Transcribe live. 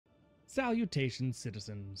Salutations,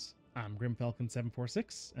 citizens. I'm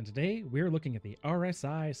GrimFalcon746, and today we're looking at the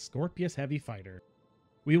RSI Scorpius Heavy Fighter.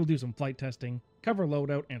 We will do some flight testing, cover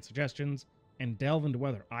loadout and suggestions, and delve into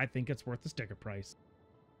whether I think it's worth the sticker price.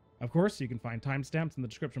 Of course, you can find timestamps in the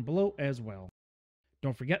description below as well.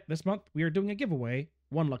 Don't forget, this month we are doing a giveaway.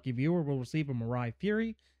 One lucky viewer will receive a Mirai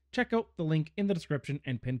Fury. Check out the link in the description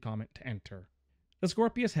and pinned comment to enter. The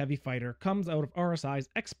Scorpius Heavy Fighter comes out of RSI's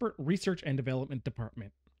Expert Research and Development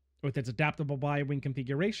Department. With its adaptable bi-wing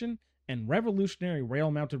configuration and revolutionary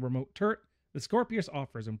rail-mounted remote turret, the Scorpius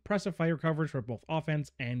offers impressive fire coverage for both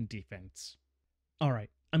offense and defense.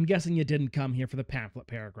 Alright, I'm guessing you didn't come here for the pamphlet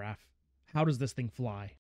paragraph. How does this thing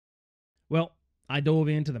fly? Well, I dove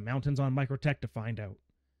into the mountains on Microtech to find out.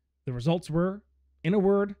 The results were, in a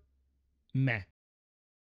word, meh.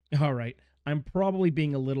 Alright, I'm probably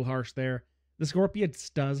being a little harsh there. The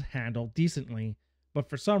Scorpius does handle decently, but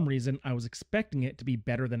for some reason I was expecting it to be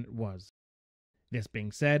better than it was. This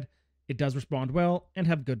being said, it does respond well and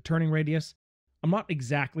have good turning radius. I'm not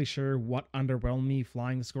exactly sure what underwhelmed me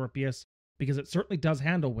flying the Scorpius, because it certainly does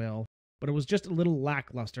handle well, but it was just a little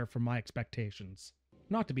lackluster for my expectations.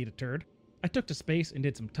 Not to be deterred, I took to space and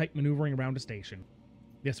did some tight maneuvering around a station.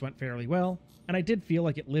 This went fairly well, and I did feel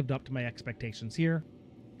like it lived up to my expectations here.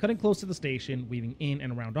 Cutting close to the station, weaving in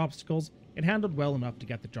and around obstacles, it handled well enough to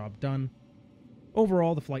get the job done.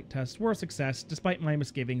 Overall, the flight tests were a success despite my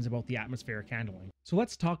misgivings about the atmospheric handling. So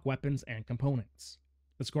let's talk weapons and components.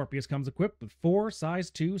 The Scorpius comes equipped with 4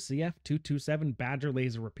 size 2 CF227 Badger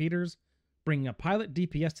laser repeaters, bringing a pilot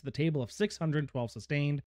DPS to the table of 612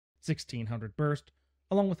 sustained, 1600 burst,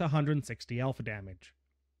 along with 160 alpha damage.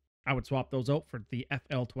 I would swap those out for the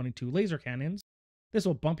FL22 laser cannons. This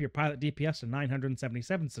will bump your pilot DPS to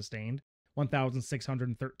 977 sustained,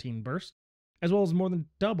 1613 burst, as well as more than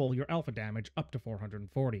double your alpha damage up to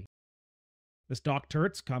 440. The stock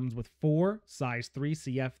turrets comes with 4 size 3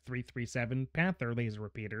 CF337 Panther laser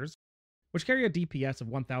repeaters, which carry a DPS of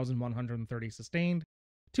 1130 sustained,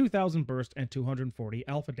 2000 burst, and 240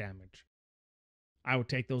 alpha damage. I would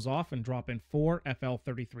take those off and drop in 4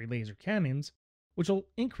 FL33 laser cannons, which will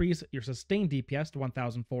increase your sustained DPS to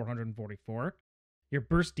 1444. Your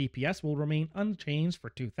burst DPS will remain unchanged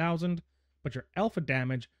for 2000, but your alpha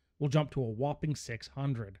damage will jump to a whopping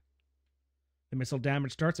 600. The missile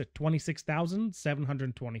damage starts at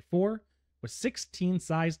 26,724 with 16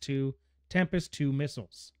 size 2 Tempest 2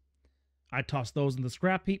 missiles. I toss those in the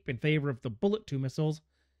scrap heap in favor of the Bullet 2 missiles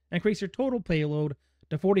and increase your total payload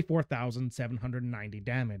to 44,790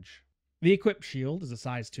 damage. The equipped shield is a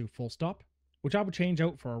size 2 full stop, which I would change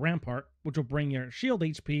out for a Rampart, which will bring your shield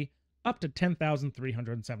HP up to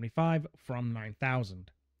 10,375 from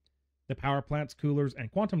 9,000. The power plants, coolers,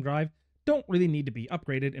 and quantum drive don't really need to be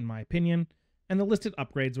upgraded in my opinion, and the listed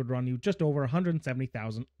upgrades would run you just over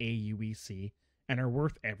 170,000 AUEC and are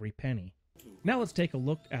worth every penny. Now let's take a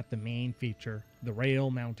look at the main feature, the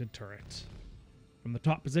rail-mounted turret. From the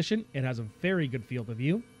top position, it has a very good field of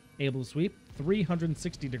view, able to sweep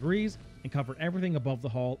 360 degrees and cover everything above the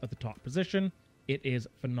hull at the top position. It is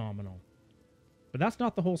phenomenal. But that's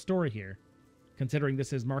not the whole story here. Considering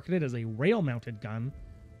this is marketed as a rail-mounted gun,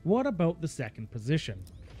 what about the second position?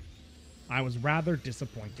 I was rather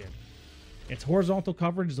disappointed. Its horizontal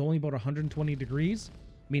coverage is only about 120 degrees,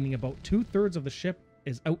 meaning about 2/3 of the ship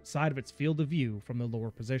is outside of its field of view from the lower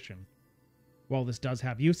position. While this does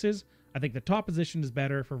have uses, I think the top position is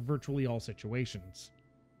better for virtually all situations.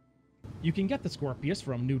 You can get the Scorpius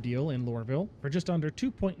from New Deal in Lorville for just under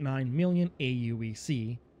 2.9 million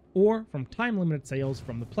AUEC, or from time-limited sales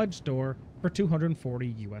from the Pledge store for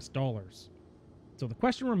 $240 US. So the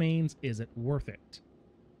question remains, is it worth it?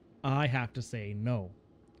 I have to say no.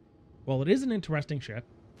 While it is an interesting ship,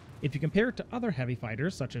 if you compare it to other heavy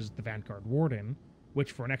fighters such as the Vanguard Warden,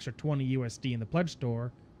 which for an extra 20 USD in the Pledge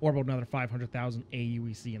store, or about another 500,000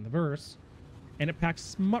 AUEC in the Verse, and it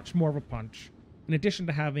packs much more of a punch, in addition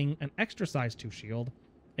to having an extra size 2 shield,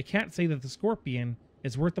 I can't say that the Scorpion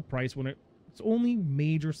is worth the price when its only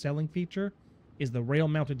major selling feature is the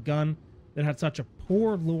rail-mounted gun that had such a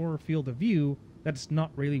poor lower field of view that it's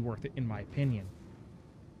not really worth it in my opinion.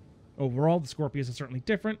 Overall, the Scorpius is certainly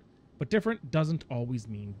different, but different doesn't always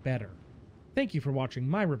mean better. Thank you for watching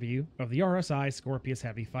my review of the RSI Scorpius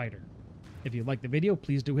Heavy Fighter. If you liked the video,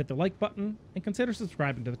 please do hit the like button and consider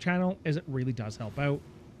subscribing to the channel, as it really does help out.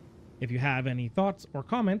 If you have any thoughts or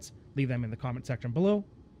comments, leave them in the comment section below.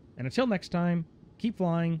 And until next time, keep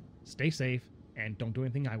flying, stay safe, and don't do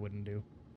anything I wouldn't do.